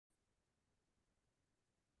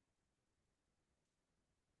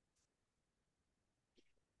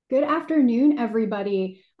Good afternoon,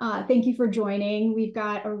 everybody. Thank you for joining. We've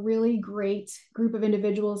got a really great group of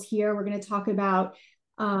individuals here. We're going to talk about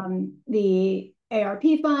the ARP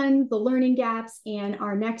fund, the learning gaps, and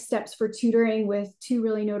our next steps for tutoring with two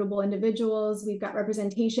really notable individuals. We've got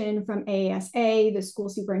representation from AASA, the School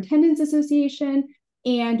Superintendents Association,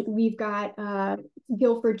 and we've got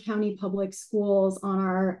Guilford County Public Schools on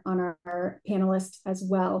our panelists as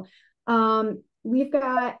well. We've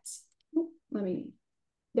got,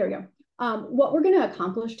 there we go. What we're going to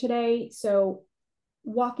accomplish today, so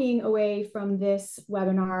walking away from this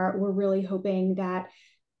webinar, we're really hoping that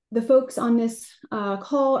the folks on this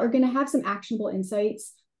call are going to have some actionable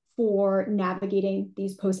insights for navigating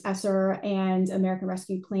these post-ESSER and American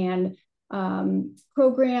Rescue Plan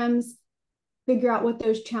programs, figure out what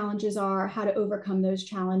those challenges are, how to overcome those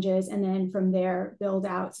challenges, and then from there, build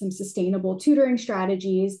out some sustainable tutoring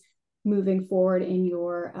strategies moving forward in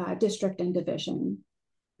your district and division.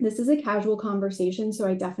 This is a casual conversation, so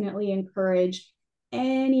I definitely encourage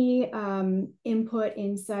any input,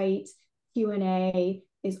 insight, Q&A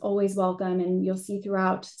is always welcome. And you'll see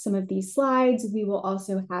throughout some of these slides, we will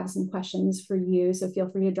also have some questions for you. So feel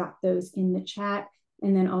free to drop those in the chat.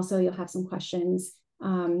 And then also you'll have some questions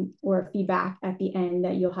or feedback at the end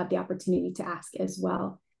that you'll have the opportunity to ask as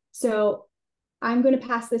well. So I'm going to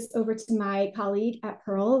pass this over to my colleague at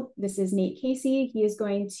Pearl. This is Nate Casey. He is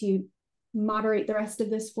going to moderate the rest of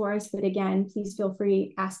this for us. But again, please feel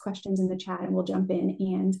free to ask questions in the chat and we'll jump in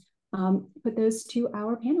and put those to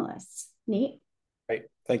our panelists. Nate? Great.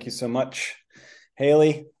 Thank you so much,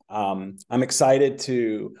 Haley. I'm excited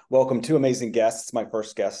to welcome two amazing guests. My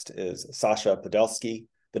first guest is Sasha Podelsky,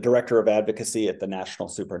 the Director of Advocacy at the National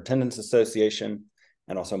Superintendents Association,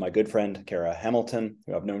 and also my good friend, Kara Hamilton,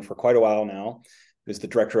 who I've known for quite a while now, who's the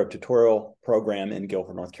Director of Tutorial Program in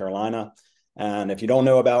Guilford, North Carolina. And if you don't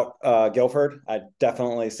know about Guilford, I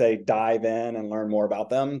definitely say dive in and learn more about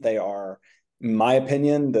them. They are, in my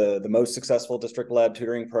opinion, the most successful district-led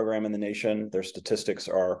tutoring program in the nation. Their statistics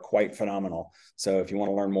are quite phenomenal. So if you want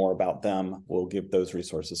to learn more about them, we'll give those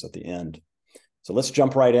resources at the end. So let's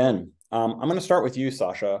jump right in. I'm going to start with you,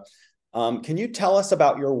 Sasha. Can you tell us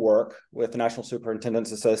about your work with the National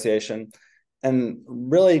Superintendents Association and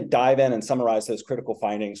really dive in and summarize those critical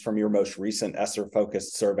findings from your most recent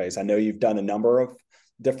ESSER-focused surveys? I know you've done a number of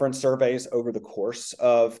different surveys over the course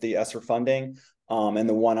of the ESSER funding, and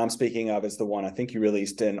the one I'm speaking of is the one I think you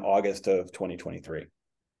released in August of 2023.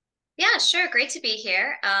 Yeah, sure. Great to be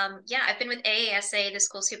here. Yeah, I've been with AASA, the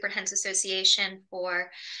School Superintendents Association, for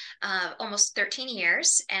almost 13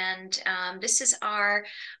 years. And this is our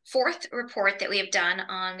fourth report that we have done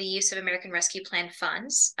on the use of American Rescue Plan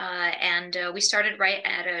funds. We started right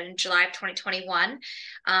in July of 2021,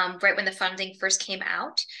 right when the funding first came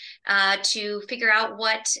out, to figure out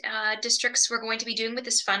what districts were going to be doing with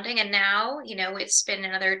this funding. And now, it's been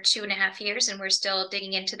another 2.5 years and we're still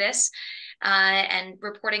digging into this. And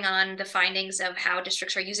reporting on the findings of how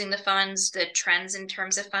districts are using the funds, the trends in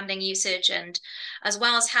terms of funding usage, and as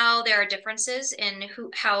well as how there are differences in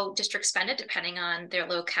how districts spend it depending on their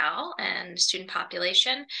locale and student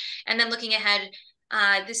population. And then looking ahead,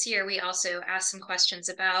 this year, we also asked some questions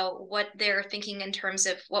about what they're thinking in terms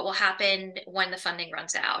of what will happen when the funding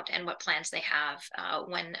runs out and what plans they have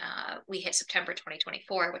when we hit September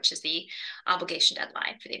 2024, which is the obligation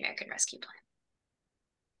deadline for the American Rescue Plan.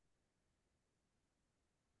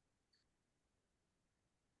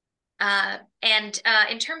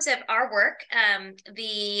 In terms of our work,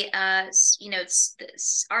 our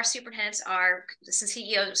superintendents are the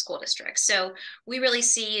CEOs of school districts. So we really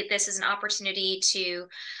see this as an opportunity to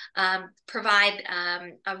provide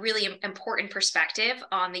a really important perspective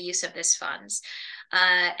on the use of this funds.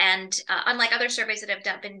 Unlike other surveys that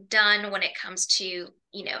have been done when it comes to,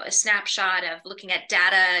 a snapshot of looking at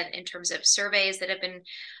data in terms of surveys that have been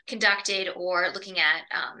conducted or looking at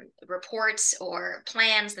reports or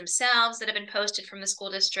plans themselves that have been posted from the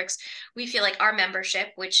school districts, we feel like our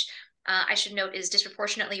membership, which I should note is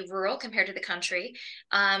disproportionately rural compared to the country,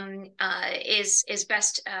 is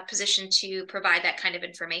best positioned to provide that kind of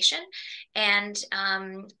information. And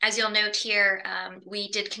as you'll note here, we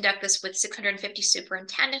did conduct this with 650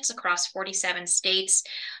 superintendents across 47 states,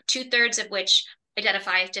 2/3 of which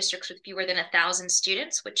identify as districts with fewer than 1,000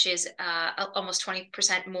 students, which is almost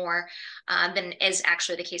 20% more than is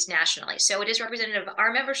actually the case nationally. So it is representative of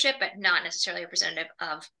our membership, but not necessarily representative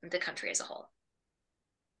of the country as a whole.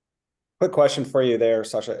 Quick question for you there,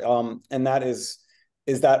 Sasha. And that is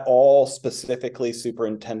that all specifically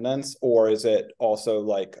superintendents, or is it also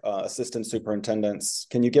like assistant superintendents?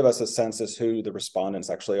 Can you give us a sense as who the respondents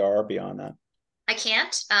actually are beyond that? I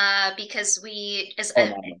can't because we, as Oh,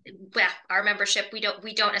 no. well, our membership, we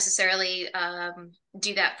don't necessarily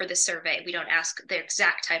do that for this survey. We don't ask the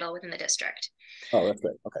exact title within the district. Oh, that's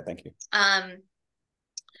great. Okay, thank you.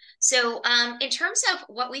 So in terms of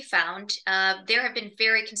what we found, there have been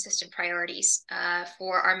very consistent priorities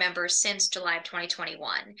for our members since July of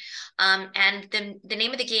 2021. And the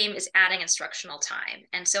name of the game is adding instructional time.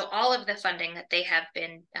 And so all of the funding that they have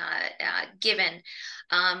been given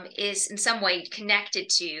is in some way connected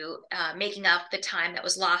to making up the time that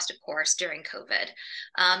was lost, of course, during COVID.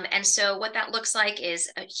 And so what that looks like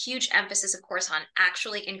is a huge emphasis, of course, on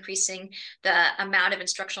actually increasing the amount of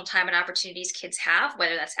instructional time and opportunities kids have,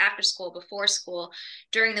 whether that's after school, before school,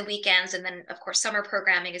 during the weekends, and then of course summer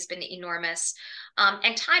programming has been enormous.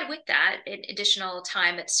 And tied with that, additional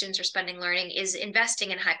time that students are spending learning is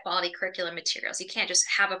investing in high quality curriculum materials. You can't just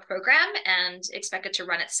have a program and expect it to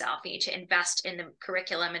run itself. You need to invest in the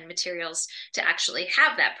curriculum and materials to actually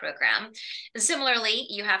have that program. And similarly,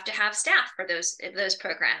 you have to have staff for those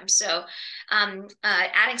programs. So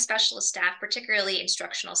adding specialist staff, particularly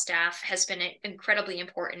instructional staff, has been incredibly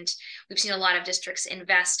important. We've seen a lot of districts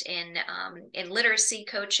invest in literacy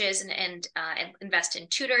coaches and invest in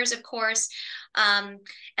tutors, of course.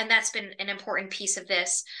 And that's been an important piece of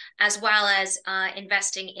this, as well as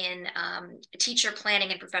investing in teacher planning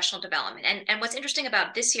and professional development. And what's interesting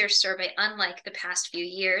about this year's survey, unlike the past few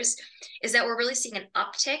years, is that we're really seeing an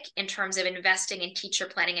uptick in terms of investing in teacher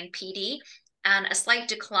planning and PD, and a slight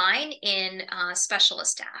decline in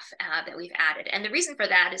specialist staff that we've added. And the reason for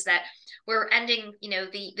that is that we're ending,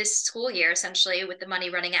 this school year essentially with the money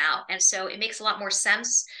running out. And so it makes a lot more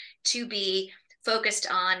sense to be focused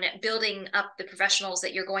on building up the professionals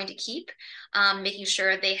that you're going to keep, making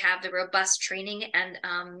sure they have the robust training and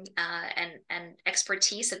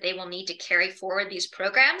expertise that they will need to carry forward these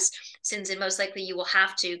programs, since most likely you will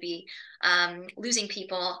have to be losing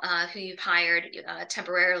people who you've hired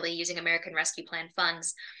temporarily using American Rescue Plan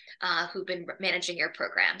funds who've been managing your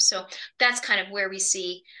program. So that's kind of where we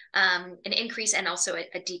see an increase and also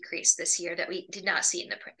a decrease this year that we did not see in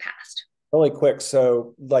the past. Really quick,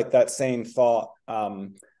 so like that same thought,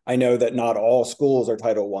 I know that not all schools are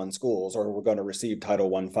Title I schools or we're going to receive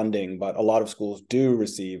Title I funding, but a lot of schools do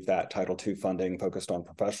receive that Title II funding focused on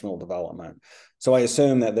professional development. So I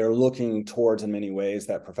assume that they're looking towards, in many ways,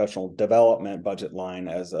 that professional development budget line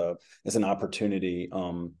as an opportunity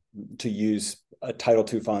to use Title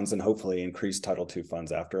II funds and hopefully increase Title II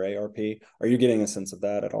funds after ARP. Are you getting a sense of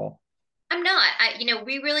that at all? I'm not.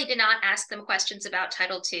 We really did not ask them questions about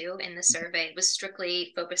Title II in the survey. It was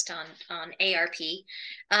strictly focused on ARP.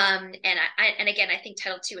 And again, I think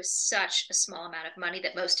Title II is such a small amount of money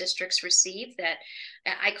that most districts receive that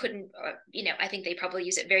I couldn't, I think they probably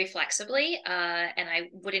use it very flexibly. And I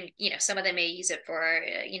wouldn't, some of them may use it for,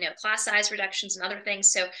 class size reductions and other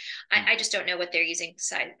things. So I just don't know what they're using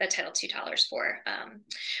the Title II dollars for.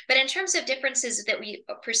 But in terms of differences that we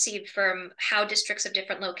perceived from how districts of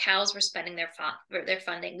different locales were spending their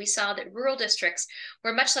funding, we saw that rural districts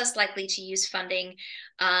were much less likely to use funding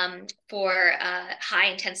for high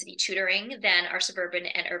intensity tutoring than our suburban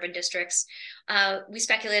and urban districts. We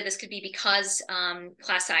speculated this could be because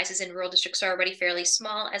class sizes in rural districts are already fairly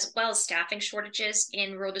small, as well as staffing shortages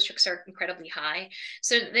in rural districts are incredibly high.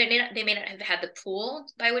 So they may not have had the pool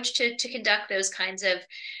by which to conduct those kinds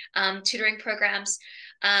of tutoring programs.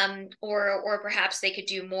 Or perhaps they could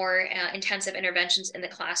do more intensive interventions in the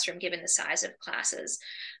classroom given the size of classes.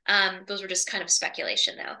 Those were just kind of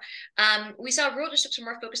speculation, though. We saw rural districts were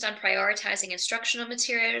more focused on prioritizing instructional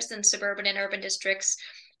materials than suburban and urban districts.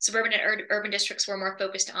 Suburban and urban districts were more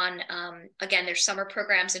focused on, again, their summer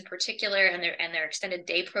programs in particular and their extended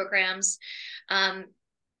day programs.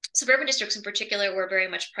 Suburban districts in particular were very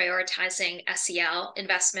much prioritizing SEL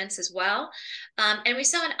investments as well. And we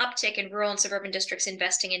saw an uptick in rural and suburban districts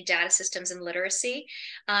investing in data systems and literacy.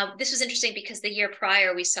 This was interesting because the year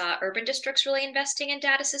prior, we saw urban districts really investing in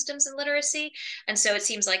data systems and literacy. And so it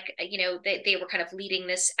seems like, they were kind of leading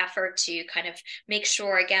this effort to kind of make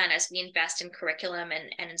sure, again, as we invest in curriculum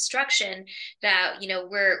and instruction, that,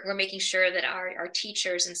 we're making sure that our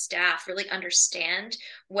teachers and staff really understand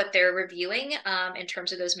what they're reviewing in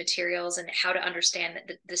terms of those materials and how to understand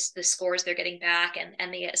the scores they're getting back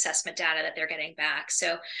and the assessment data that they're getting back.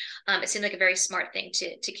 So it seemed like a very smart thing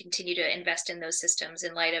to continue to invest in those systems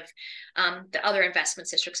in light of the other investments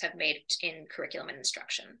districts have made in curriculum and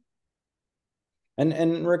instruction. And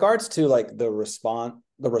in regards to like the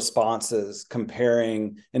responses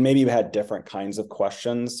comparing, and maybe you had different kinds of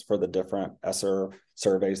questions for the different ESSER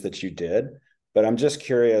surveys that you did, but I'm just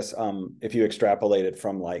curious if you extrapolated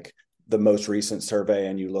from like the most recent survey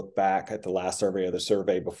and you look back at the last survey or the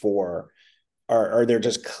survey before, are there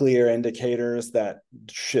just clear indicators that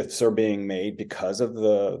shifts are being made because of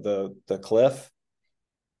the cliff?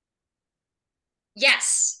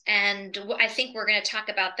 Yes, and I think we're going to talk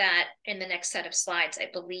about that in the next set of slides, I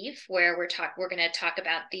believe, where we're going to talk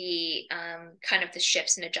about the kind of the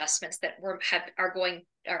shifts and adjustments that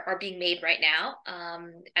are being made right now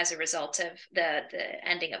as a result of the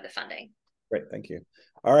ending of the funding. Great, thank you.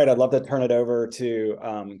 All right, I'd love to turn it over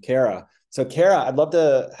to Kara. So Kara, I'd love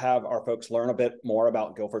to have our folks learn a bit more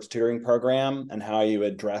about Guilford's tutoring program and how you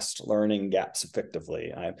addressed learning gaps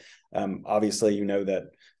effectively. Obviously, you know that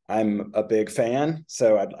I'm a big fan,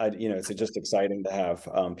 so it's just exciting to have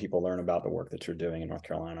people learn about the work that you're doing in North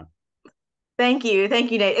Carolina. Thank you,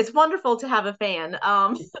 Nate. It's wonderful to have a fan.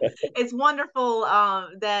 It's wonderful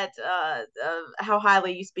that how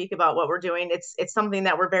highly you speak about what we're doing. It's something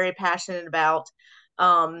that we're very passionate about.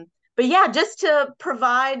 But yeah, just to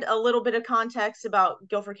provide a little bit of context about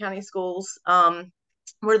Guilford County Schools,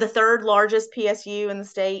 we're the third largest PSU in the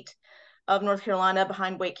state of North Carolina,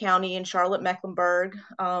 behind Wake County and Charlotte-Mecklenburg.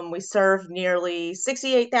 We serve nearly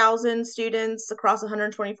 68,000 students across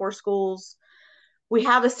 124 schools. We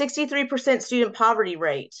have a 63% student poverty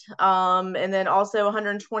rate, and then also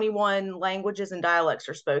 121 languages and dialects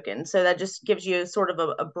are spoken. So that just gives you sort of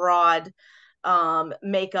a broad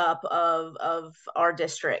makeup of our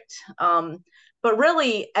district. But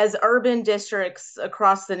really, as urban districts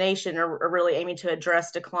across the nation are really aiming to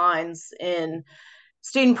address declines in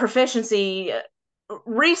student proficiency,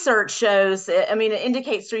 research shows, it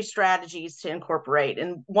indicates three strategies to incorporate.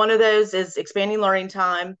 And one of those is expanding learning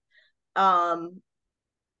time,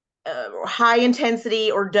 high intensity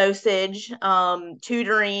or dosage,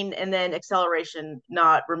 tutoring, and then acceleration,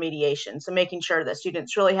 not remediation. So making sure that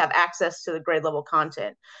students really have access to the grade level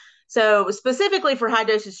content. So specifically for high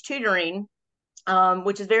dosage tutoring,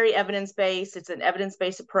 which is very evidence-based, it's an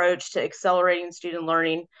evidence-based approach to accelerating student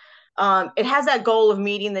learning. It has that goal of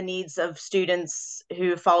meeting the needs of students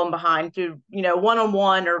who've fallen behind through,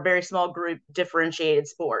 one-on-one or very small group differentiated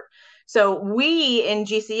support. So we in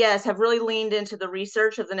GCS have really leaned into the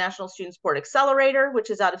research of the National Student Support Accelerator, which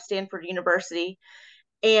is out of Stanford University.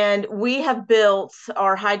 And we have built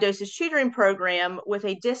our high dosage tutoring program with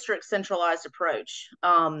a district centralized approach.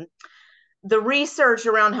 The research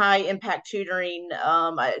around high impact tutoring,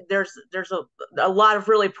 there's a lot of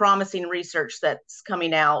really promising research that's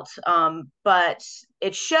coming out, but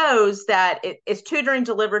it shows that it's tutoring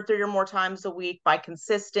delivered 3 or more times a week by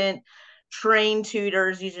consistent trained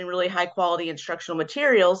tutors using really high quality instructional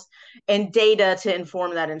materials and data to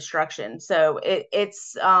inform that instruction. So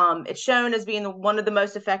it's shown as being one of the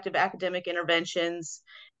most effective academic interventions,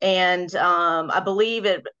 and I believe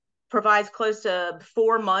it provides close to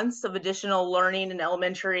 4 months of additional learning in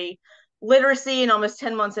elementary literacy and almost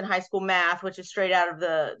 10 months in high school math, which is straight out of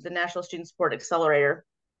the National Student Support Accelerator.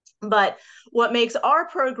 But what makes our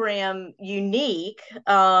program unique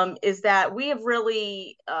is that we have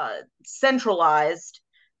really centralized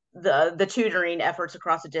the tutoring efforts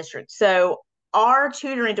across the district. So our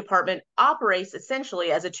tutoring department operates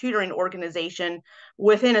essentially as a tutoring organization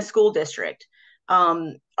within a school district.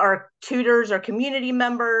 Our tutors are community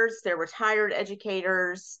members, they're retired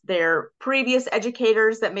educators, they're previous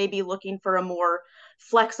educators that may be looking for a more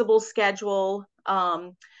flexible schedule.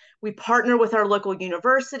 We partner with our local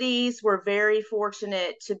universities. We're very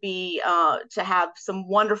fortunate to have some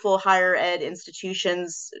wonderful higher ed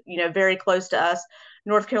institutions, very close to us.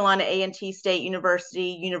 North Carolina A&T State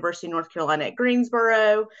University, University of North Carolina at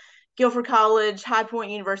Greensboro, Guilford College, High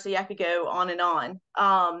Point University. I could go on and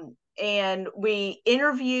on. And we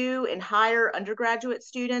interview and hire undergraduate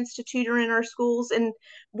students to tutor in our schools, and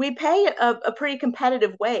we pay a pretty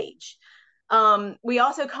competitive wage. We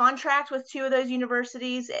also contract with 2 of those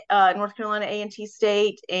universities, North Carolina A&T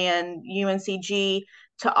State and UNCG,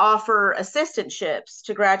 to offer assistantships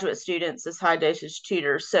to graduate students as high dosage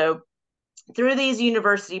tutors. So through these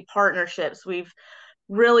university partnerships, we've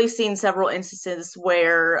really seen several instances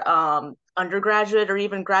where undergraduate or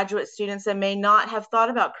even graduate students that may not have thought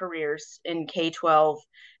about careers in K-12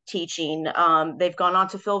 teaching, they've gone on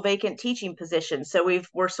to fill vacant teaching positions. So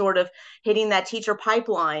we're sort of hitting that teacher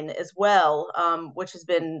pipeline as well, which has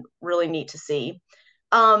been really neat to see.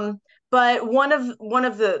 But one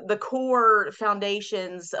of the core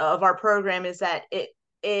foundations of our program is that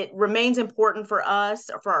it remains important for us,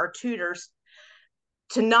 for our tutors,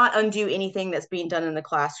 to not undo anything that's being done in the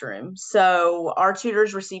classroom. So our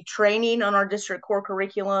tutors receive training on our district core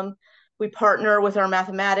curriculum. We partner with our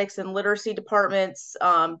mathematics and literacy departments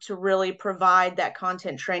to really provide that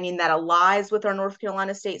content training that aligns with our North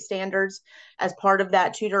Carolina state standards as part of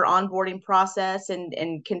that tutor onboarding process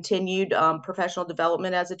and continued professional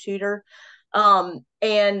development as a tutor.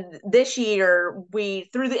 And this year,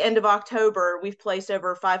 through the end of October, we've placed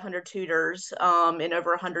over 500 tutors in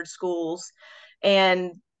over 100 schools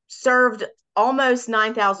and served almost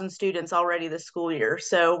 9,000 students already this school year.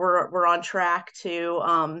 So we're on track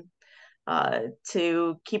to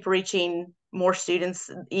keep reaching more students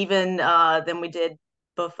even than we did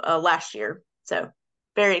last year. So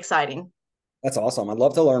very exciting. That's awesome. I'd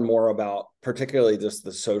love to learn more about particularly just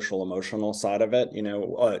the social emotional side of it.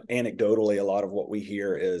 Anecdotally, a lot of what we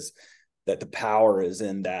hear is that the power is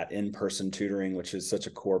in that in-person tutoring, which is such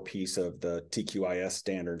a core piece of the TQIS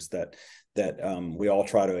standards that we all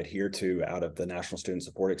try to adhere to out of the National Student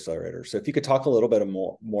Support Accelerator. So if you could talk a little bit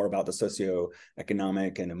more about the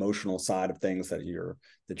socioeconomic and emotional side of things that you're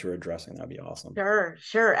addressing, that'd be awesome.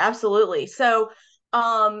 Sure, absolutely. So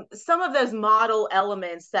some of those model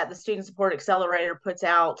elements that the Student Support Accelerator puts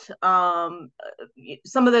out,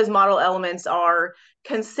 some of those model elements are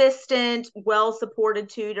consistent, well-supported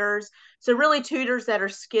tutors. So really tutors that are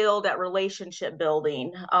skilled at relationship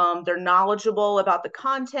building. They're knowledgeable about the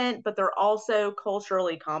content, but they're also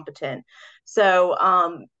culturally competent. So,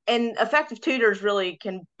 and effective tutors really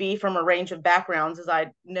can be from a range of backgrounds, as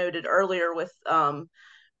I noted earlier with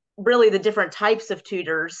really the different types of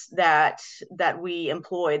tutors that we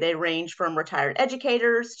employ. They range from retired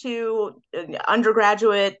educators to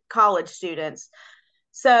undergraduate college students.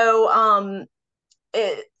 So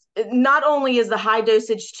not only is the high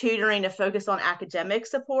dosage tutoring a focus on academic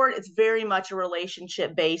support, it's very much a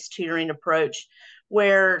relationship based tutoring approach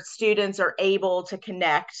where students are able to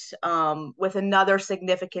connect with another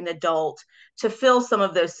significant adult to fill some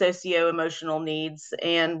of those socio-emotional needs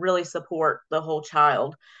and really support the whole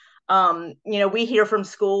child. We hear from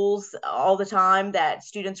schools all the time that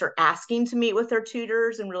students are asking to meet with their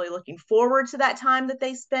tutors and really looking forward to that time that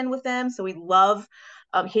they spend with them. So we love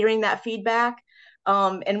hearing that feedback.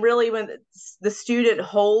 And really when the student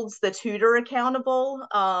holds the tutor accountable,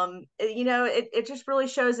 it just really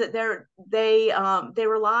shows that they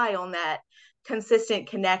rely on that consistent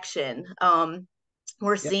connection.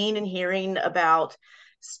 We're seeing and hearing about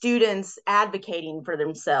students advocating for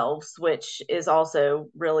themselves, which is also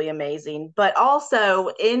really amazing. But also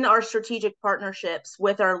in our strategic partnerships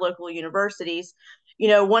with our local universities,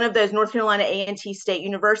 one of those, North Carolina A&T State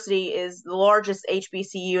University, is the largest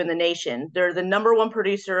HBCU in the nation. They're the #1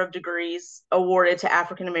 producer of degrees awarded to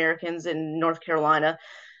African Americans in North Carolina.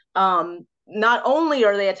 Not only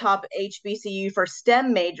are they a top HBCU for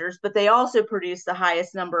STEM majors, but they also produce the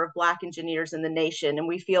highest number of Black engineers in the nation. And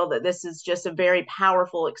we feel that this is just a very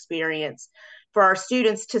powerful experience for our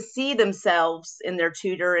students to see themselves in their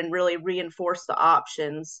tutor and really reinforce the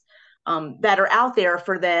options that are out there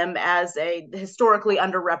for them as a historically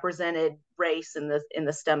underrepresented race in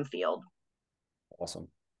the STEM field. Awesome.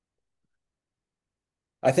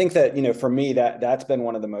 I think that, for me, that's been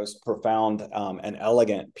one of the most profound and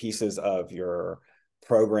elegant pieces of your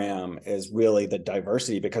program is really the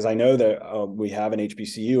diversity, because I know that we have an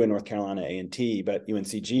HBCU in North Carolina A&T, but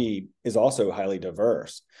UNCG is also highly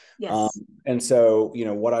diverse. Yes. And so,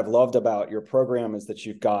 what I've loved about your program is that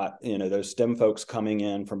you've got, those STEM folks coming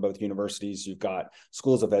in from both universities. You've got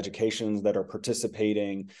schools of education that are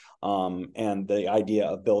participating, and the idea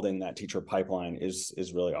of building that teacher pipeline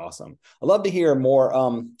is really awesome. I'd love to hear more.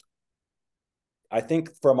 I think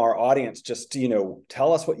from our audience, just,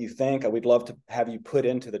 tell us what you think. We'd love to have you put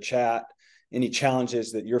into the chat any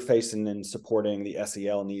challenges that you're facing in supporting the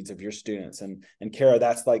SEL needs of your students. And Kara,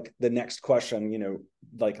 that's like the next question,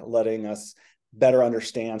 like letting us better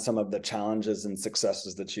understand some of the challenges and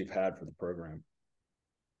successes that you've had for the program.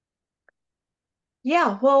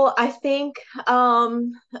 Yeah, well, I think,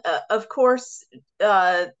 of course,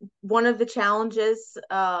 one of the challenges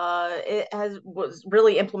was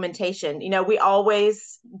really implementation. We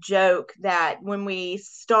always joke that when we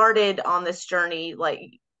started on this journey,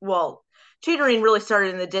 tutoring really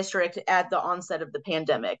started in the district at the onset of the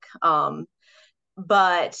pandemic.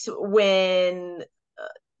 But when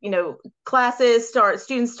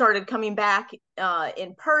students started coming back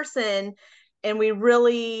in person, and we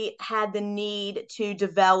really had the need to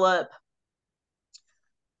develop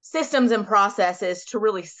systems and processes to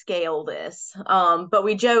really scale this. But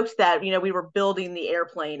we joked that, we were building the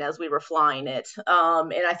airplane as we were flying it.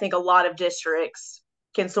 And I think a lot of districts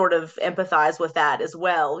can sort of empathize with that as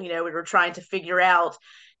well. We were trying to figure out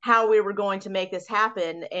how we were going to make this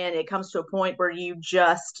happen. And it comes to a point where you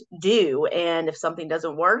just do. And if something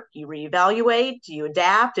doesn't work, you reevaluate, you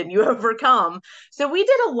adapt, and you overcome. So we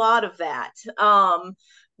did a lot of that.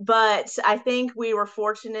 But I think we were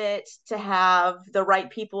fortunate to have the right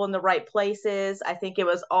people in the right places. I think it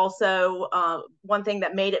was also one thing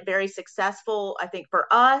that made it very successful, I think, for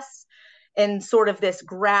us, and sort of this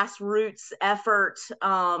grassroots effort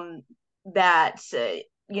that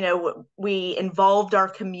we involved our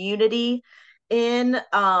community in.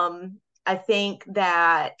 I think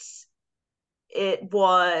that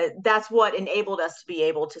that's what enabled us to be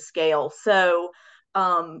able to scale. So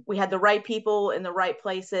we had the right people in the right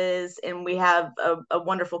places, and we have a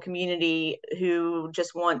wonderful community who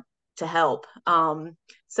just want to help.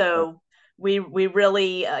 So we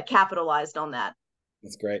really capitalized on that.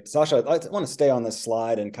 That's great. Sasha, I want to stay on this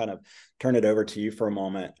slide and kind of turn it over to you for a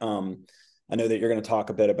moment. I know that you're going to talk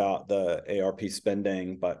a bit about the ARP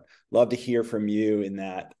spending, but love to hear from you in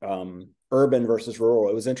that urban versus rural.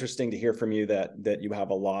 It was interesting to hear from you that you have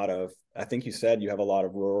a lot of, I think you said you have a lot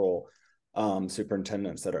of rural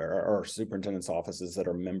superintendents that are, or superintendents offices that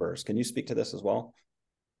are members. Can you speak to this as well?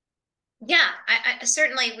 Yeah, I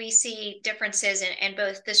certainly we see differences in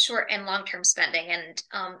both the short and long-term spending. And,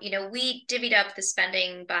 we divvied up the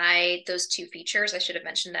spending by those two features. I should have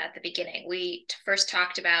mentioned that at the beginning. We first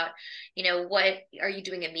talked about, what are you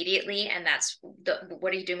doing immediately? And that's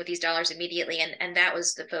what are you doing with these dollars immediately? And that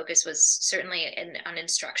was the focus, was certainly on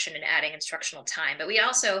instruction and adding instructional time. But we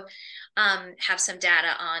also have some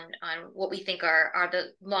data on what we think are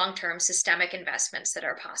the long-term systemic investments that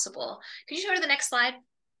are possible. Could you go to the next slide,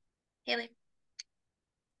 Haley?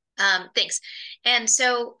 Thanks. And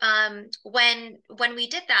so when we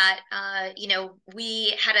did that,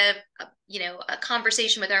 we had a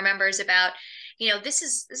conversation with our members about, this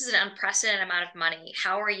is an unprecedented amount of money.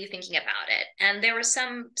 How are you thinking about it? And there was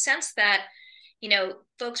some sense that,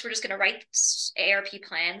 folks were just going to write ARP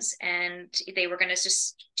plans, and they were going to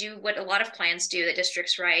just do what a lot of plans do that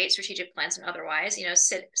districts write, strategic plans and otherwise,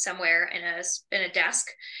 sit somewhere in a desk,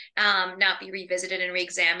 not be revisited and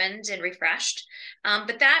reexamined and refreshed.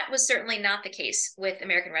 But that was certainly not the case with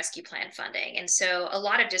American Rescue Plan funding. And so a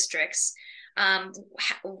lot of districts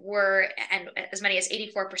were, and as many as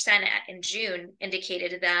 84% in June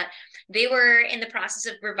indicated that they were in the process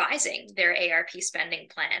of revising their ARP spending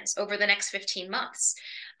plans over the next 15 months.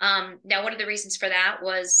 Now, one of the reasons for that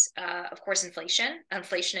was, of course, inflation.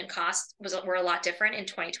 Inflation and costs were a lot different in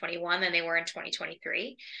 2021 than they were in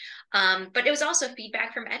 2023. But it was also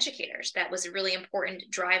feedback from educators that was a really important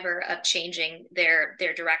driver of changing their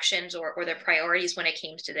directions or their priorities when it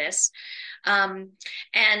came to this. And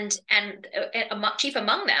chief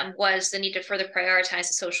among them was the need to further prioritize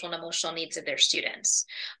the social and emotional needs of their students.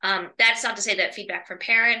 That's not to say that feedback from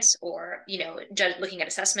parents or, looking at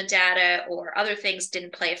assessment data or other things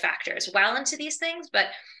didn't play a factor as well into these things, but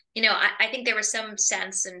I think there was some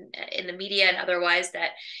sense in the media and otherwise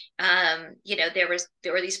that, there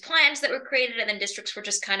were these plans that were created, and then districts were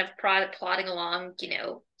just kind of plodding along,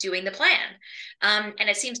 doing the plan. And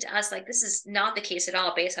it seems to us like this is not the case at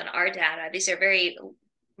all based on our data. These are very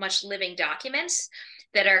much living documents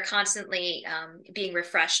that are constantly being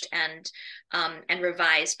refreshed and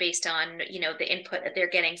revised based on, the input that they're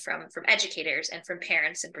getting from educators and from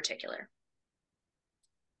parents in particular.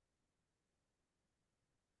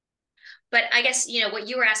 But I guess, what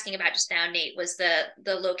you were asking about just now, Nate, was the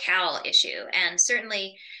locale issue. And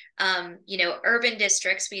certainly, urban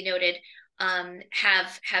districts, we noted,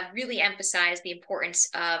 have really emphasized the importance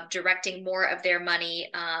of directing more of their money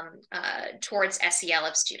towards SEL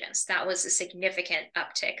of students. That was a significant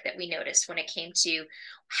uptick that we noticed when it came to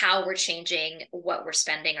how we're changing what we're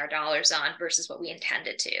spending our dollars on versus what we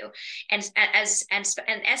intended to. And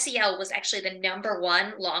SEL was actually the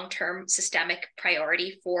 #1 long-term systemic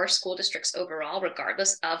priority for school districts overall,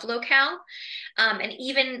 regardless of locale. And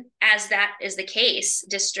even as that is the case,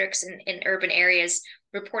 districts in urban areas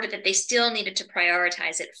reported that they still needed to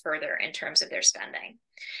prioritize it further in terms of their spending.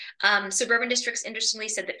 Suburban districts, interestingly,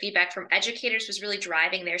 said that feedback from educators was really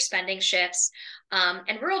driving their spending shifts.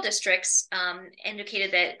 And rural districts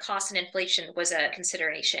indicated that cost and inflation was a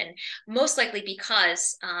consideration, most likely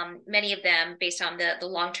because many of them, based on the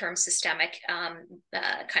long-term systemic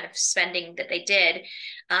kind of spending that they did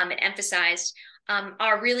and emphasized,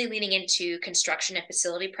 are really leaning into construction and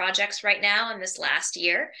facility projects right now in this last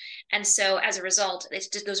year. And so as a result,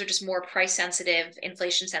 those are just more price sensitive,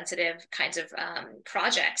 inflation sensitive kinds of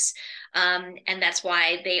projects. And that's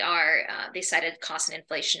why they cited cost and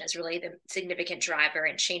inflation as really the significant driver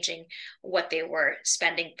in changing what they were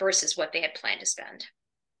spending versus what they had planned to spend.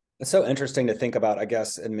 It's so interesting to think about, I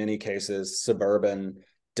guess, in many cases, suburban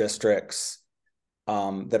districts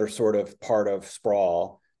that are sort of part of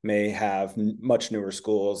sprawl may have much newer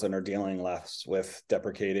schools and are dealing less with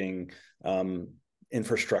deprecating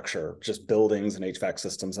infrastructure, just buildings and HVAC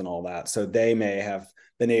systems and all that. So they may have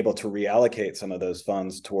been able to reallocate some of those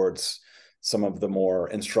funds towards some of the more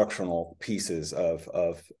instructional pieces of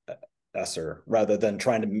ESSER rather than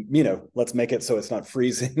trying to, let's make it so it's not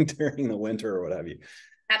freezing during the winter or what have you.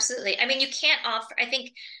 Absolutely. I mean, you can't offer, I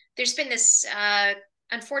think there's been this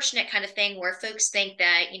unfortunate kind of thing where folks think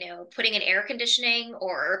that, putting in air conditioning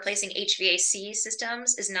or replacing HVAC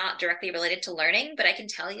systems is not directly related to learning. But I can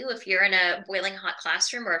tell you, if you're in a boiling hot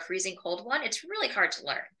classroom or a freezing cold one, it's really hard to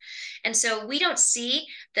learn. And so we don't see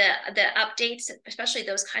the updates, especially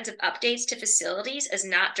those kinds of updates to facilities, as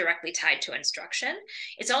not directly tied to instruction.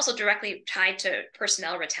 It's also directly tied to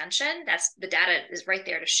personnel retention. That's the data is right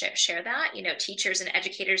there to share that. Teachers and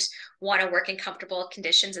educators want to work in comfortable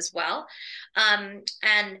conditions as well.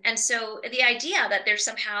 And so the idea that there's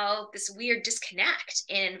somehow this weird disconnect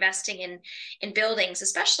in investing in buildings,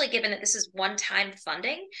 especially given that this is one-time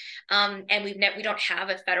funding, and we don't have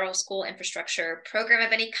a federal school infrastructure program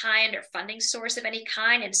of any kind or funding source of any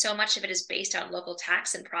kind, and so much of it is based on local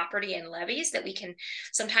tax and property and levies that we can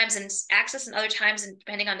sometimes access and other times, and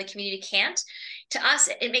depending on the community, can't. To us,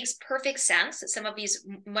 it makes perfect sense that some of these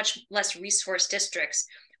much less resource districts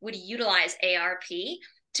would utilize ARP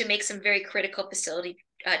to make some very critical facility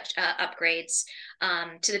upgrades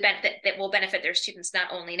to the benefit that will benefit their students not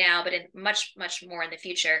only now but in much more in the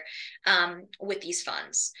future with these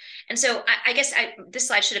funds. And so I guess this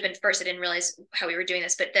slide should have been first. I didn't realize how we were doing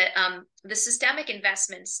this, but the systemic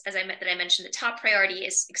investments, as I mentioned, the top priority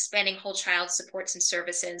is expanding whole child supports and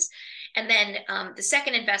services, and then the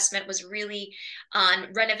second investment was really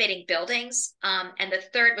on renovating buildings, and the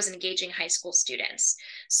third was engaging high school students.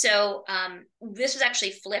 So this was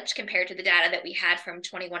actually flipped compared to the data that we had from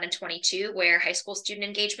 21 and 22, where high school student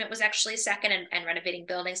engagement was actually second and renovating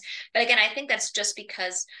buildings. But again, I think that's just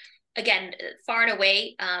because, again, far and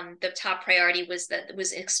away, the top priority was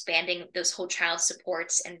expanding those whole child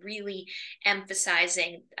supports and really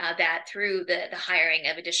emphasizing that through the hiring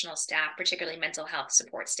of additional staff, particularly mental health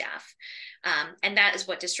support staff. And that is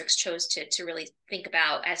what districts chose to really think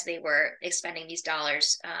about as they were expending these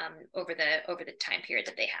dollars over the time period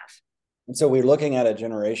that they have. And so we're looking at a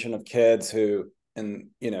generation of kids who,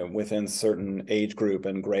 within certain age group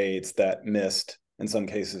and grades, that missed, in some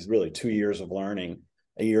cases, really 2 years of learning,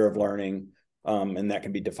 a year of learning, and that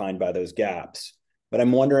can be defined by those gaps. But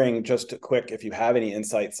I'm wondering, just quick, if you have any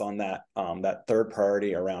insights on that third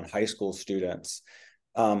priority around high school students.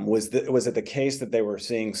 Was it the case that they were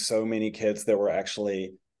seeing so many kids that were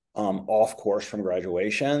actually off course from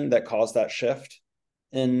graduation that caused that shift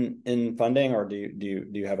in funding, or do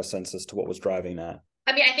you have a sense as to what was driving that?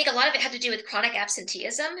 I mean, I think a lot of it had to do with chronic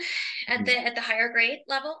absenteeism at the higher grade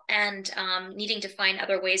level, and needing to find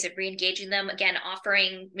other ways of re-engaging them. Again,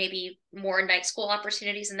 offering maybe more night school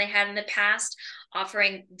opportunities than they had in the past,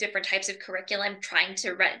 offering different types of curriculum, trying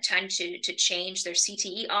to change their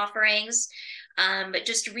CTE offerings. But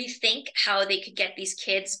just rethink how they could get these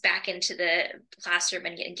kids back into the classroom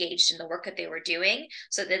and get engaged in the work that they were doing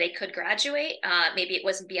so that they could graduate. Maybe it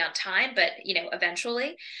wasn't be on time, but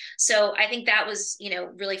eventually. So I think that was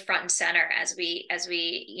really front and center as we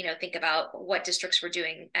think about what districts were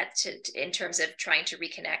doing in terms of trying to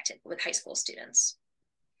reconnect with high school students.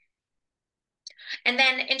 And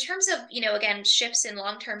then in terms of, again, shifts in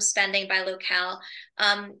long-term spending by locale,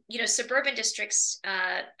 suburban districts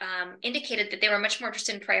indicated that they were much more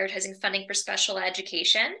interested in prioritizing funding for special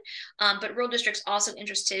education, but rural districts also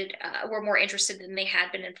were more interested than they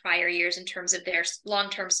had been in prior years in terms of their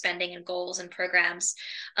long-term spending and goals and programs.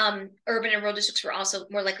 Urban and rural districts were also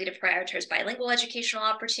more likely to prioritize bilingual educational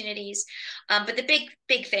opportunities, but the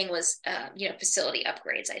big thing was, facility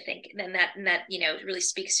upgrades, I think, and that really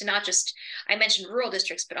speaks to not just, I mentioned rural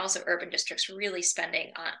districts, but also urban districts really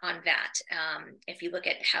spending on that. If you look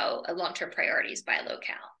at how long-term priorities by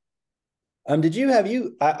locale.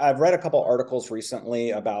 I've read a couple articles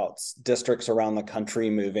recently about districts around the country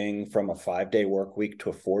moving from a 5-day work week to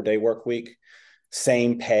a 4-day work week,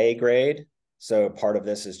 same pay grade. So part of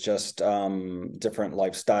this is just different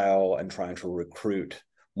lifestyle and trying to recruit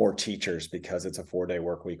more teachers because it's a 4-day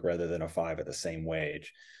work week rather than a 5 at the same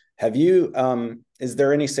wage. Is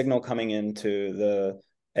there any signal coming into to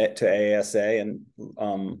AASA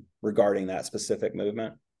and regarding that specific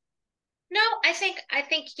movement? No, I think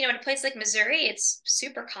in a place like Missouri, it's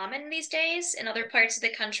super common these days. In other parts of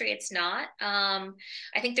the country, it's not.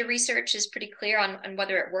 I think the research is pretty clear on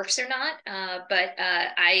whether it works or not. But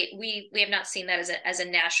we have not seen that as a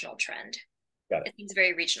national trend. Got it. It seems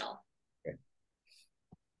very regional. Okay.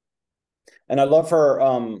 And I'd love for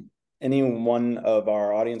any one of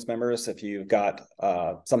our audience members, if you've got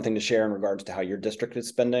something to share in regards to how your district is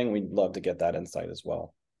spending, we'd love to get that insight as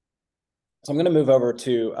well. So I'm going to move over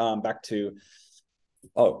to back to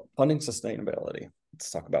funding sustainability. Let's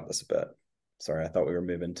talk about this a bit. Sorry, I thought we were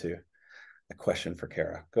moving to a question for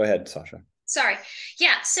Kara. Go ahead, Sasha. Sorry.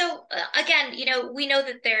 Yeah. So again, we know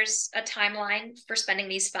that there's a timeline for spending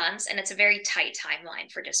these funds, and it's a very tight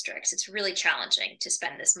timeline for districts. It's really challenging to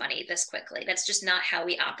spend this money this quickly. That's just not how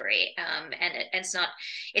we operate. It's not.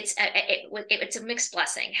 It's a mixed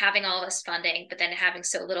blessing having all this funding, but then having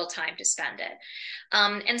so little time to spend it.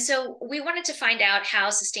 And so we wanted to find out how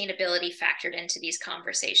sustainability factored into these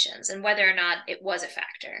conversations and whether or not it was a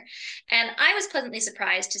factor. And I was pleasantly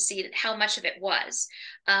surprised to see how much of it was.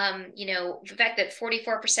 The fact that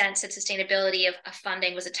 44% said sustainability of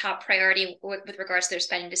funding was a top priority with regards to their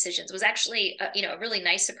spending decisions was actually a really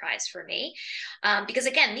nice surprise for me, because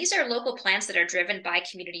again, these are local plans that are driven by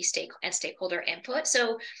community stakeholder input.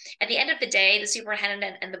 So at the end of the day, the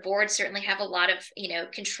superintendent and the board certainly have a lot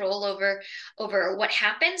of control over what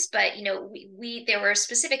happens, but there were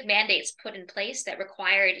specific mandates put in place that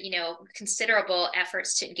required considerable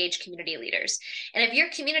efforts to engage community leaders. And if your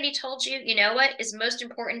community told you, what is most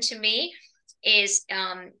important to me is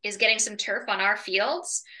getting some turf on our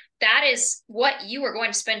fields, that is what you are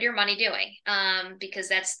going to spend your money doing, because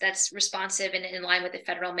that's responsive and in line with the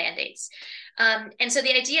federal mandates. And so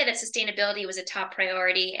the idea that sustainability was a top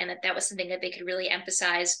priority and that was something that they could really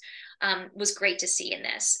emphasize was great to see in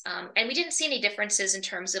this. And we didn't see any differences in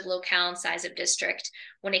terms of locale and size of district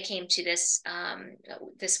when it came to this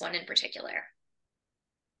one in particular.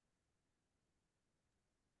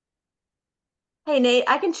 Hey, Nate,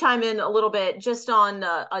 I can chime in a little bit just on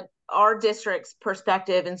our district's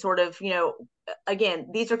perspective and sort of, again,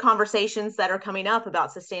 these are conversations that are coming up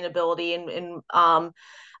about sustainability, and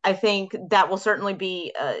I think that will certainly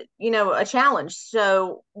be, a challenge.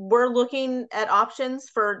 So we're looking at options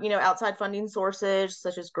for, outside funding sources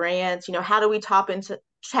such as grants. How do we tap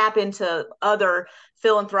into other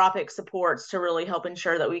philanthropic supports to really help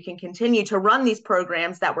ensure that we can continue to run these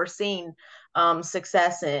programs that we're seeing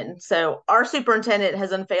success in. So our superintendent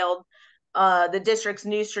has unveiled the district's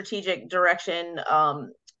new strategic direction,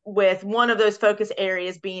 with one of those focus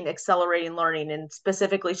areas being accelerating learning and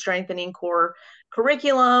specifically strengthening core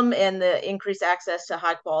curriculum and the increased access to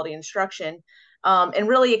high quality instruction, and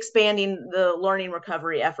really expanding the learning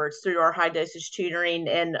recovery efforts through our high dosage tutoring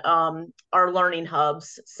and our learning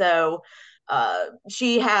hubs. So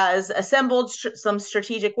she has assembled some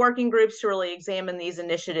strategic working groups to really examine these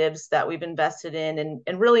initiatives that we've invested in,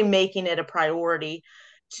 and really making it a priority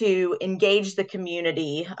to engage the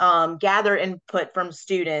community, gather input from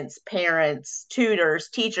students, parents, tutors,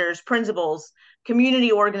 teachers, principals,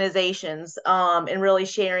 community organizations, and really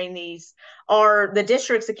sharing the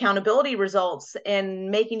district's accountability results and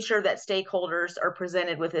making sure that stakeholders are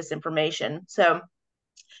presented with this information. So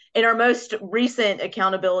in our most recent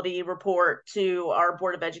accountability report to our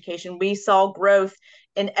Board of Education, we saw growth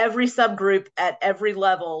in every subgroup at every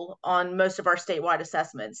level on most of our statewide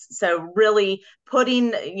assessments. So really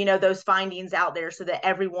putting, those findings out there so that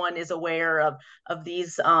everyone is aware of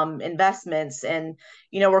these investments. And,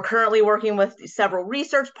 we're currently working with several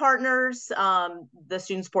research partners, the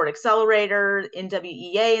Student Support Accelerator,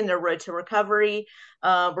 NWEA, and their Road to Recovery.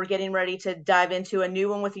 We're getting ready to dive into a new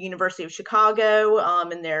one with the University of Chicago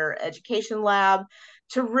in their education lab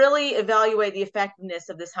to really evaluate the effectiveness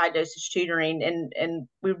of this high dosage tutoring. And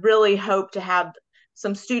we really hope to have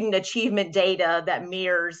some student achievement data that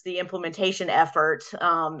mirrors the implementation effort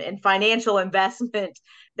and financial investment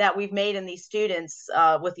that we've made in these students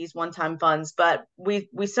with these one-time funds. But we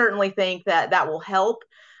certainly think that will help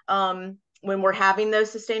when we're having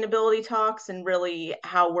those sustainability talks, and really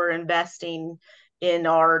how we're investing in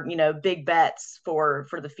our big bets for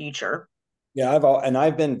the future. Yeah,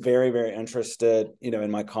 I've been very, very interested,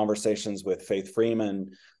 in my conversations with Faith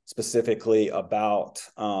Freeman specifically about,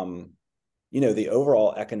 the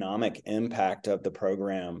overall economic impact of the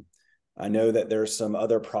program. I know that there's some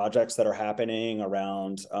other projects that are happening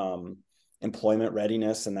around employment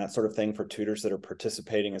readiness and that sort of thing for tutors that are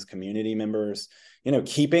participating as community members,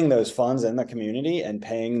 keeping those funds in the community and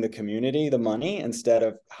paying the community the money instead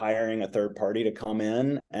of hiring a third party to come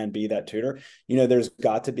in and be that tutor. There's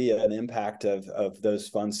got to be an impact of those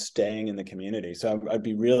funds staying in the community. So I'd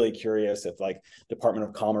be really curious if like Department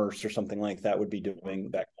of Commerce or something like that would be doing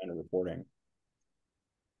that kind of reporting.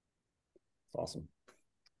 Awesome.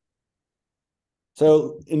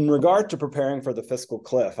 So in regard to preparing for the fiscal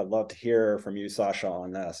cliff, I'd love to hear from you, Sasha,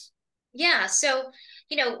 on this. Yeah, so,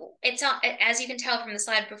 it's not, as you can tell from the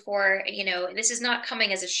slide before, this is not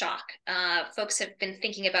coming as a shock. Folks have been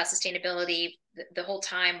thinking about sustainability the whole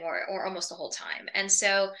time or almost the whole time. And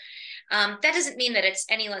so that doesn't mean that it's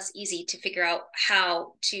any less easy to figure out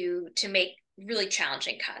how to make really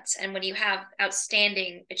challenging cuts. And when you have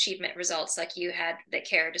outstanding achievement results like you had that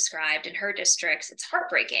Kara described in her districts, it's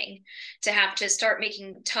heartbreaking to have to start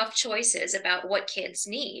making tough choices about what kids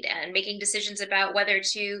need and making decisions about whether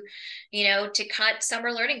to, to cut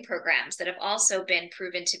summer learning programs that have also been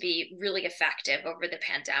proven to be really effective over the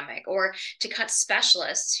pandemic, or to cut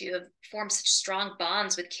specialists who have formed such strong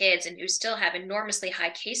bonds with kids and who still have enormously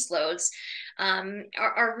high caseloads.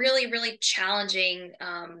 Are really, really challenging,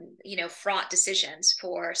 fraught decisions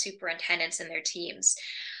for superintendents and their teams.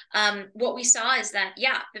 What we saw is that,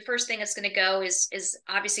 the first thing that's going to go is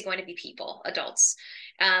obviously going to be people, adults.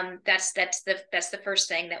 That's the first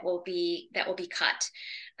thing that will be cut.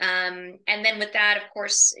 And then with that, of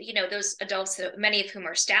course, those adults, many of whom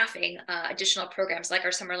are staffing additional programs like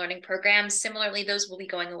our summer learning programs, similarly, those will be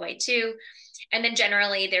going away too. And then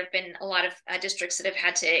generally, there have been a lot of districts that have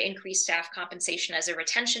had to increase staff compensation as a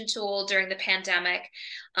retention tool during the pandemic.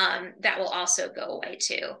 That will also go away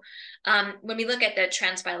too. When we look at the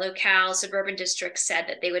trends by locale, suburban districts said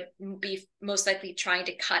that they would be most likely trying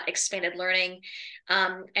to cut expanded learning,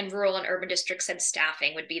 and rural and urban districts said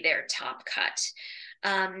staffing would be their top cut.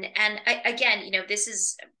 Again, this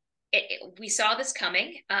is, we saw this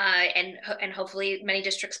coming, and hopefully many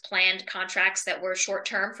districts planned contracts that were short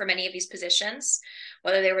term for many of these positions,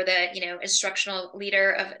 whether they were the instructional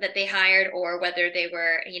leader that they hired, or whether they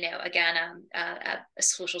were again a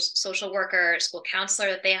social worker, school counselor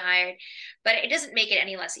that they hired. But it doesn't make it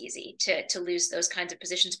any less easy to lose those kinds of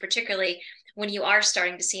positions, particularly when you are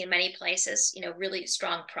starting to see in many places really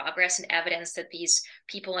strong progress and evidence that these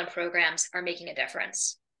people and programs are making a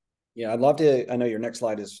difference. Yeah, I'd love to. I know your next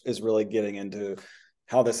slide is really getting into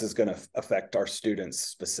how this is going to affect our students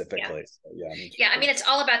specifically. Yeah. So, it's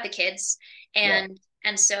all about the kids, and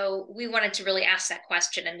so we wanted to really ask that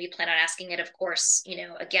question, and we plan on asking it, of course,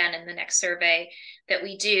 again in the next survey that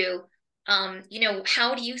we do.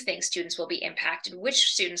 How do you think students will be impacted?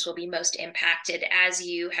 Which students will be most impacted as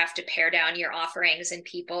you have to pare down your offerings and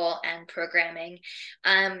people and programming?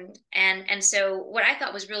 And so what I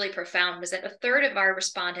thought was really profound was that a third of our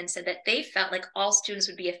respondents said that they felt like all students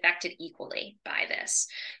would be affected equally by this,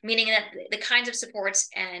 meaning that the kinds of supports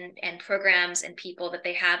and programs and people that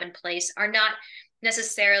they have in place are not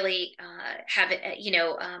necessarily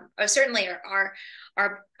or certainly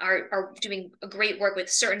are doing a great work with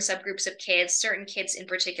certain subgroups of kids, certain kids in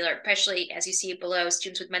particular, especially as you see below,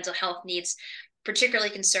 students with mental health needs,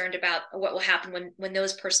 particularly concerned about what will happen when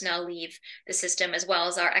those personnel leave the system, as well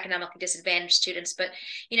as our economically disadvantaged students. But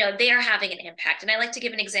they are having an impact. And I like to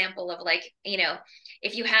give an example of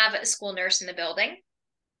if you have a school nurse in the building,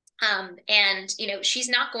 and she's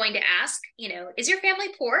not going to ask, is your family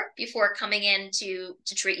poor before coming in to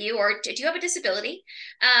treat you, or do you have a disability,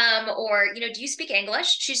 or do you speak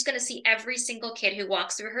English? She's going to see every single kid who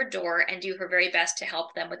walks through her door and do her very best to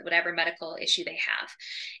help them with whatever medical issue they have.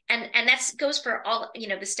 And that goes for all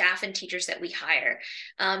the staff and teachers that we hire.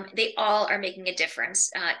 They all are making a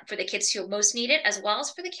difference for the kids who most need it, as well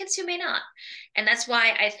as for the kids who may not. And that's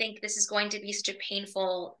why I think this is going to be such a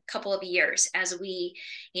painful couple of years as we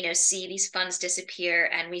see these funds disappear,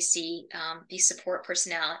 and we see these support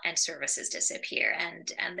personnel and services disappear,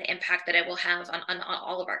 and the impact that it will have on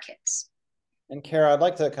all of our kids. And Kara, I'd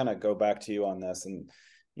like to kind of go back to you on this, and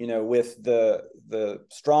with the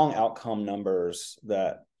strong outcome numbers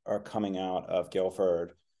that are coming out of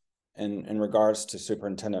Guilford in regards to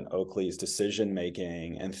Superintendent Oakley's decision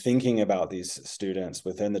making and thinking about these students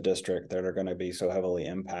within the district that are going to be so heavily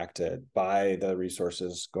impacted by the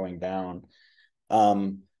resources going down.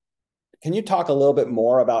 Can you talk a little bit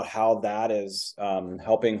more about how that is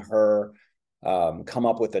helping her come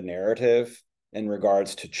up with a narrative in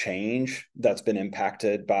regards to change that's been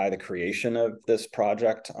impacted by the creation of this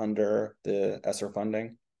project under the ESSER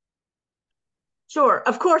funding? Sure.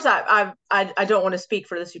 Of course, I don't want to speak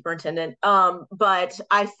for the superintendent, but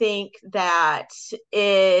I think that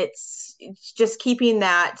it's just keeping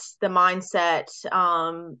the mindset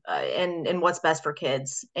and what's best for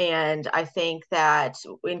kids. And I think that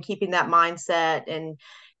in keeping that mindset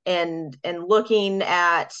and looking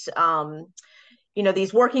at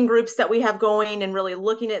these working groups that we have going, and really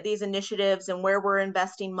looking at these initiatives and where we're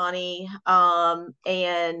investing money,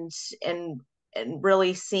 and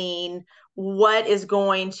really seeing what is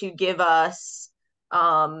going to give us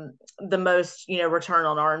the most return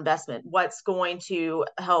on our investment, what's going to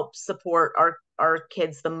help support our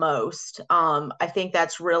kids the most. I think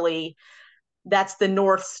that's the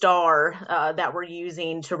North Star that we're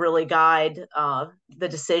using to really guide the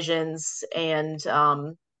decisions and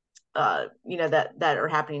that are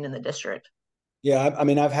happening in the district. Yeah, I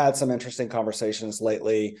mean, I've had some interesting conversations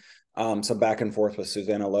lately, some back and forth with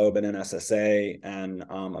Susanna Loeb at NSSA and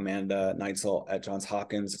Amanda Neitzel at Johns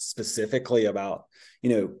Hopkins, specifically about,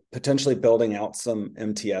 potentially building out some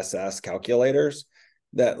MTSS calculators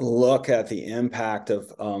that look at the impact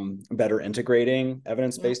of better integrating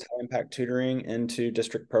evidence-based high impact tutoring into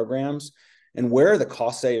district programs, and where are the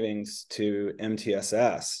cost savings to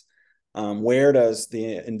MTSS. Where does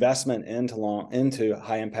the investment into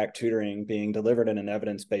high impact tutoring being delivered in an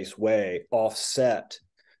evidence-based way offset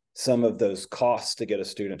some of those costs to get a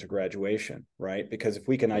student to graduation, right? Because if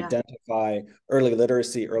we can identify early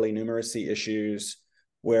literacy, early numeracy issues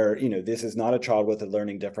where, this is not a child with a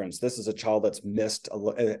learning difference, this is a child that's missed,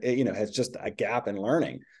 has just a gap in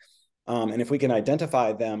learning. And if we can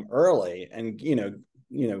identify them early and,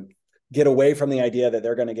 get away from the idea that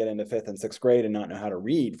they're going to get into 5th and 6th grade and not know how to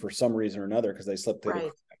read for some reason or another because they slipped through the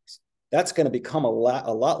cracks. That's going to become a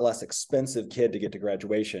lot less expensive kid to get to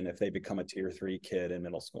graduation if they become a tier 3 kid in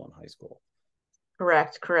middle school and high school.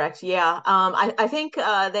 Correct. Yeah. I think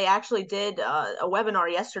they actually did a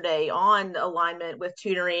webinar yesterday on alignment with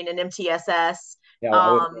tutoring and MTSS. Yeah,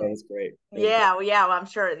 that was great. Well, I'm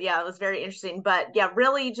sure. Yeah, it was very interesting. But yeah,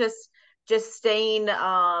 really just staying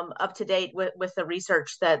up to date with the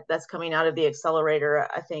research that's coming out of the accelerator,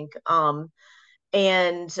 I think.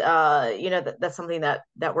 That's something that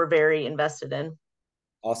we're very invested in.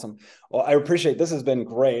 Awesome. Well, I appreciate this has been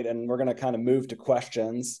great, and we're going to kind of move to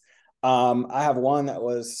questions. I have one that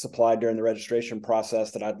was supplied during the registration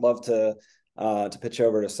process that I'd love to pitch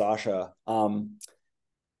over to Sasha.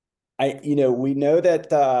 We know that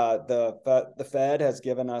the Fed has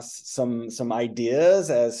given us some ideas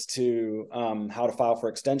as to how to file for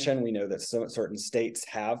extension. We know that certain states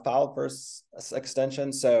have filed for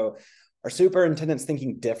extension. So are superintendents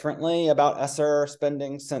thinking differently about ESSER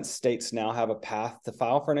spending since states now have a path to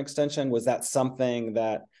file for an extension? Was that something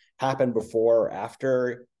that happened before or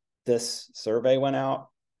after this survey went out?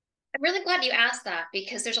 I'm really glad you asked that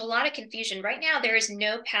because there's a lot of confusion. Right now, there is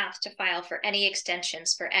no path to file for any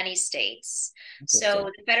extensions for any states. So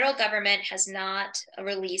the federal government has not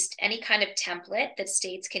released any kind of template that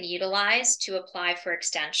states can utilize to apply for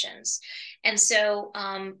extensions. And so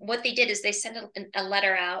what they did is they sent a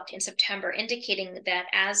letter out in September indicating that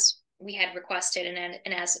as we had requested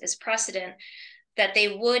and as precedent, that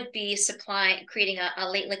they would be creating a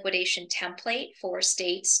late liquidation template for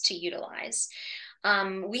states to utilize.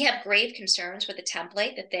 We have grave concerns with the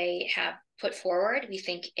template that they have put forward. We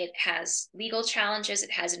think it has legal challenges.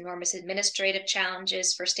 It has enormous administrative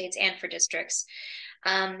challenges for states and for districts.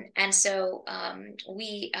 And so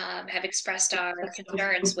we have expressed our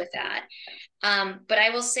concerns with that. But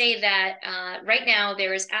I will say that right now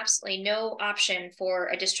there is absolutely no option for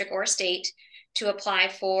a district or a state to apply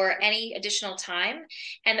for any additional time.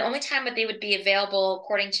 And the only time that they would be available,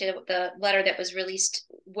 according to the letter that was released,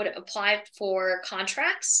 would apply for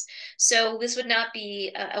contracts. So this would not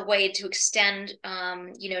be a way to extend,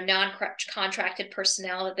 non-contracted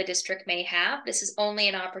personnel that the district may have. This is only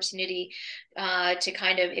an opportunity to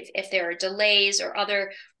kind of, if there are delays or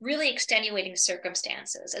other really extenuating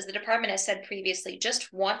circumstances. As the department has said previously,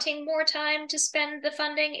 just wanting more time to spend the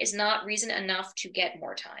funding is not reason enough to get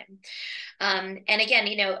more time. And again,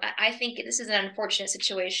 I think this is an unfortunate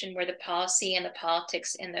situation where the policy and the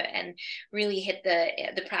politics and really hit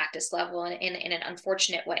the practice level in an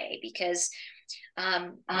unfortunate way because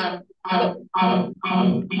I'm not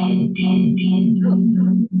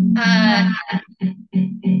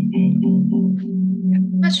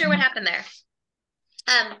sure what happened there.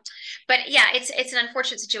 But yeah, it's an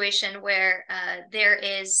unfortunate situation where there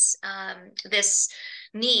is this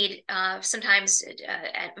need, sometimes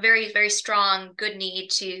a very, very strong, good need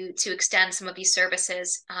to extend some of these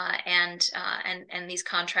services and these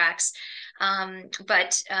contracts.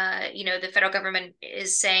 But the federal government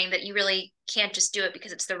is saying that you really can't just do it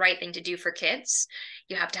because it's the right thing to do for kids.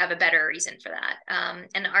 You have to have a better reason for that.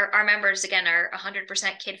 And our members, again, are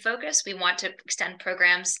 100% kid focused. We want to extend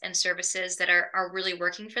programs and services that are really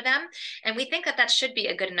working for them. And we think that should be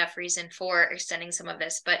a good enough reason for extending some of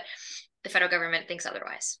this, but the federal government thinks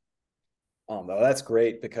otherwise. Oh, no, that's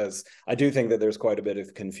great because I do think that there's quite a bit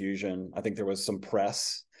of confusion. I think there was some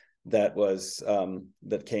press that was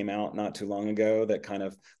that came out not too long ago that kind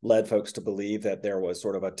of led folks to believe that there was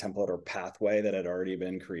sort of a template or pathway that had already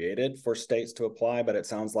been created for states to apply, but it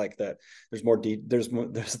sounds like that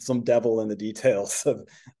there's some devil in the details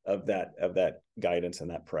of that guidance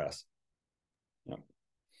and that press.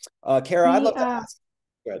 Yeah. Kara, I'd love to ask.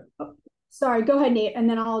 Go ahead. Sorry, go ahead, Nate, and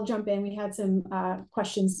then I'll jump in. We had some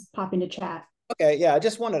questions pop into chat. Okay, yeah, I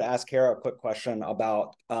just wanted to ask Kara a quick question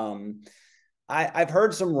about I've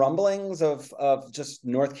heard some rumblings of just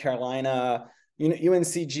North Carolina,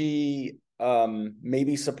 UNCG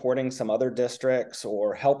maybe supporting some other districts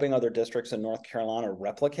or helping other districts in North Carolina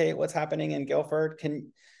replicate what's happening in Guilford.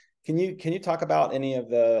 Can you talk about any of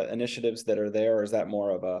the initiatives that are there, or is that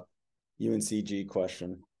more of a UNCG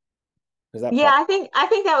question? Yeah, I think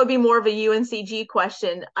that would be more of a UNCG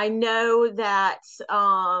question. I know that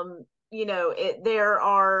there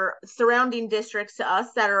are surrounding districts to us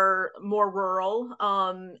that are more rural,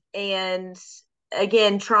 and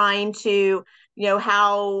again, trying to,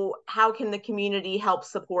 how can the community help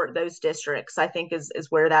support those districts, I think is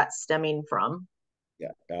where that's stemming from.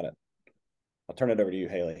 Yeah, got it. I'll turn it over to you,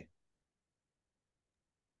 Haley.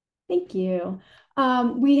 Thank you.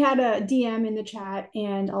 We had a DM in the chat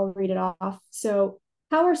and I'll read it off. So,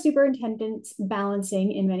 how are superintendents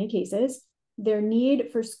balancing, in many cases, their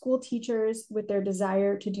need for school teachers with their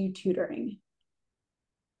desire to do tutoring?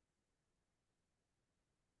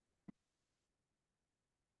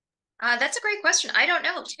 That's a great question. I don't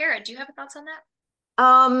know. Tara, do you have thoughts on that?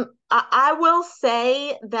 I will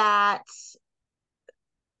say that,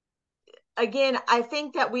 again, I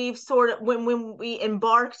think that we've sort of, when we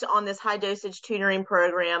embarked on this high dosage tutoring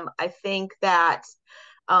program, I think that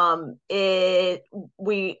we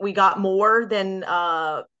got more than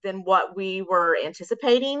what we were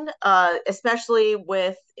anticipating, especially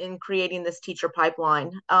in creating this teacher pipeline.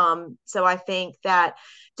 So I think that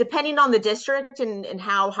depending on the district and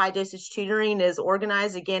how high dosage tutoring is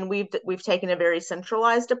organized, again, we've taken a very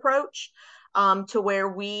centralized approach, to where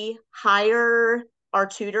we hire our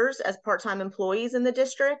tutors as part-time employees in the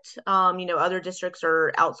district. Other districts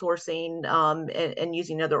are outsourcing and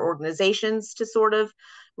using other organizations to sort of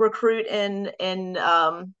recruit and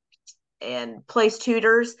place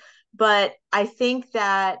tutors. But I think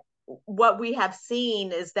that what we have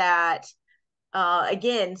seen is that,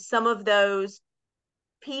 again, some of those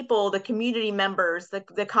people, the community members,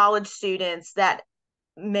 the college students that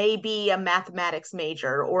may be a mathematics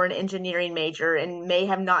major or an engineering major and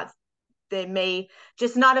they may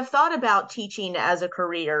just not have thought about teaching as a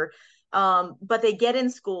career, but they get in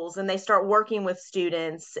schools and they start working with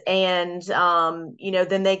students, and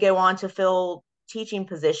then they go on to fill teaching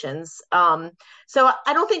positions. So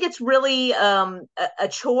I don't think it's really a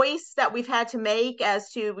choice that we've had to make as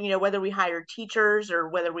to whether we hire teachers or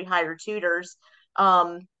whether we hire tutors.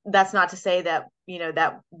 That's not to say that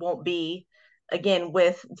that won't be, again,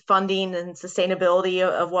 with funding and sustainability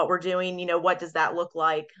of what we're doing, what does that look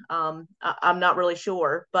like? I'm not really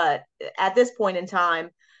sure, but at this point in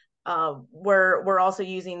time, we're also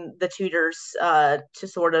using the tutors to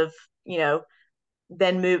sort of,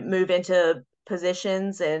 then move into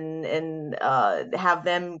positions and have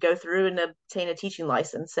them go through and obtain a teaching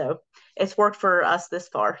license. So it's worked for us thus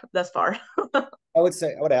far. I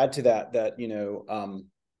would add to that,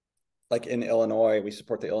 like in Illinois, we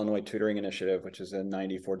support the Illinois Tutoring Initiative, which is in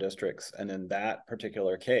 94 districts. And in that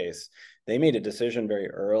particular case, they made a decision very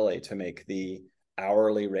early to make the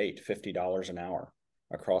hourly rate $50 an hour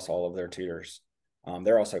across all of their tutors.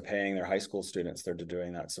 They're also paying their high school students. They're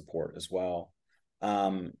doing that support as well.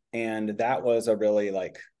 And that was a really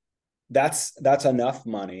that's enough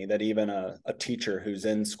money that even a teacher who's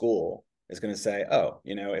in school is going to say, oh,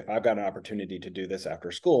 if I've got an opportunity to do this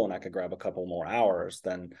after school and I could grab a couple more hours,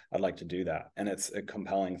 then I'd like to do that. And it's a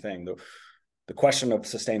compelling thing. The question of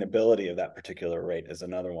sustainability of that particular rate is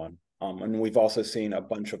another one. And we've also seen a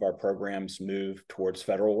bunch of our programs move towards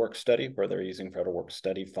federal work study, where they're using federal work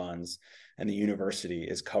study funds, and the university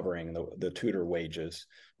is covering the tutor wages,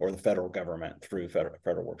 or the federal government through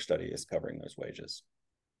federal work study is covering those wages.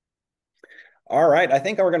 All right, I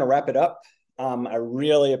think we're going to wrap it up. I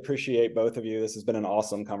really appreciate both of you. This has been an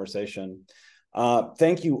awesome conversation.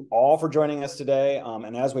 Thank you all for joining us today.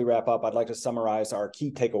 And as we wrap up, I'd like to summarize our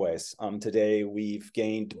key takeaways. Today, we've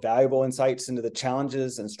gained valuable insights into the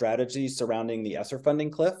challenges and strategies surrounding the ESSER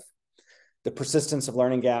funding cliff, the persistence of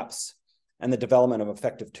learning gaps, and the development of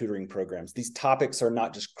effective tutoring programs. These topics are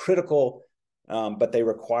not just critical, but they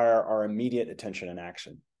require our immediate attention and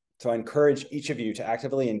action. So I encourage each of you to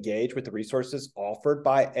actively engage with the resources offered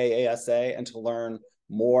by AASA and to learn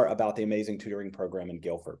more about the amazing tutoring program in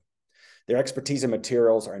Guilford. Their expertise and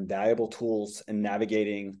materials are invaluable tools in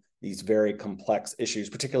navigating these very complex issues,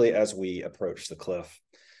 particularly as we approach the cliff.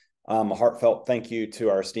 A heartfelt thank you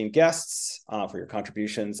to our esteemed guests for your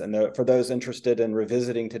contributions. And for those interested in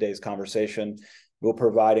revisiting today's conversation, We're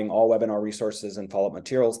providing all webinar resources and follow-up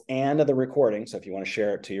materials and the recording. So if you want to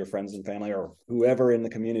share it to your friends and family or whoever in the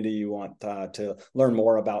community you want to learn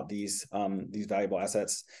more about these valuable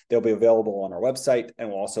assets, they'll be available on our website, and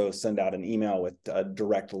we'll also send out an email with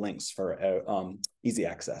direct links for easy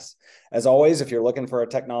access. As always, if you're looking for a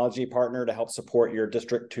technology partner to help support your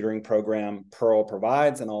district tutoring program, Pearl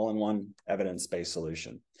provides an all-in-one evidence-based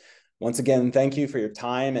solution. Once again, thank you for your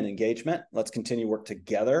time and engagement. Let's continue work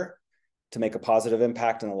together to make a positive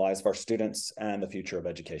impact in the lives of our students and the future of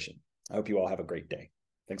education. I hope you all have a great day.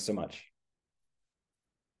 Thanks so much.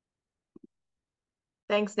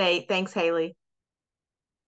 Thanks, Nate. Thanks, Haley.